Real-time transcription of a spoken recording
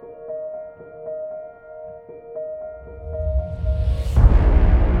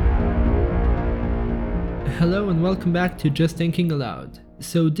Hello and welcome back to Just Thinking Aloud.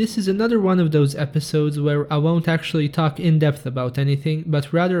 So this is another one of those episodes where I won't actually talk in depth about anything,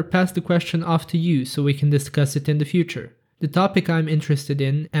 but rather pass the question off to you so we can discuss it in the future. The topic I'm interested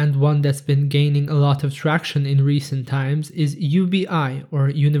in, and one that's been gaining a lot of traction in recent times, is UBI, or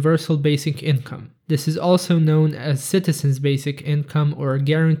Universal Basic Income. This is also known as Citizens Basic Income or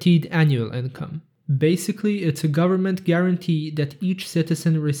Guaranteed Annual Income. Basically, it's a government guarantee that each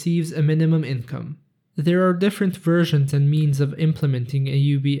citizen receives a minimum income. There are different versions and means of implementing a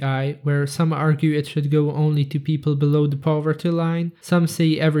UBI, where some argue it should go only to people below the poverty line, some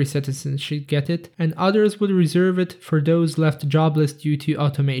say every citizen should get it, and others would reserve it for those left jobless due to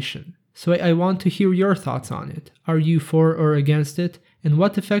automation. So I want to hear your thoughts on it. Are you for or against it, and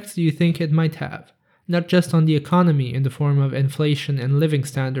what effects do you think it might have? Not just on the economy in the form of inflation and living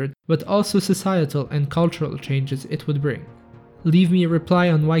standard, but also societal and cultural changes it would bring. Leave me a reply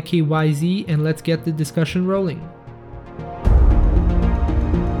on YKYZ and let's get the discussion rolling.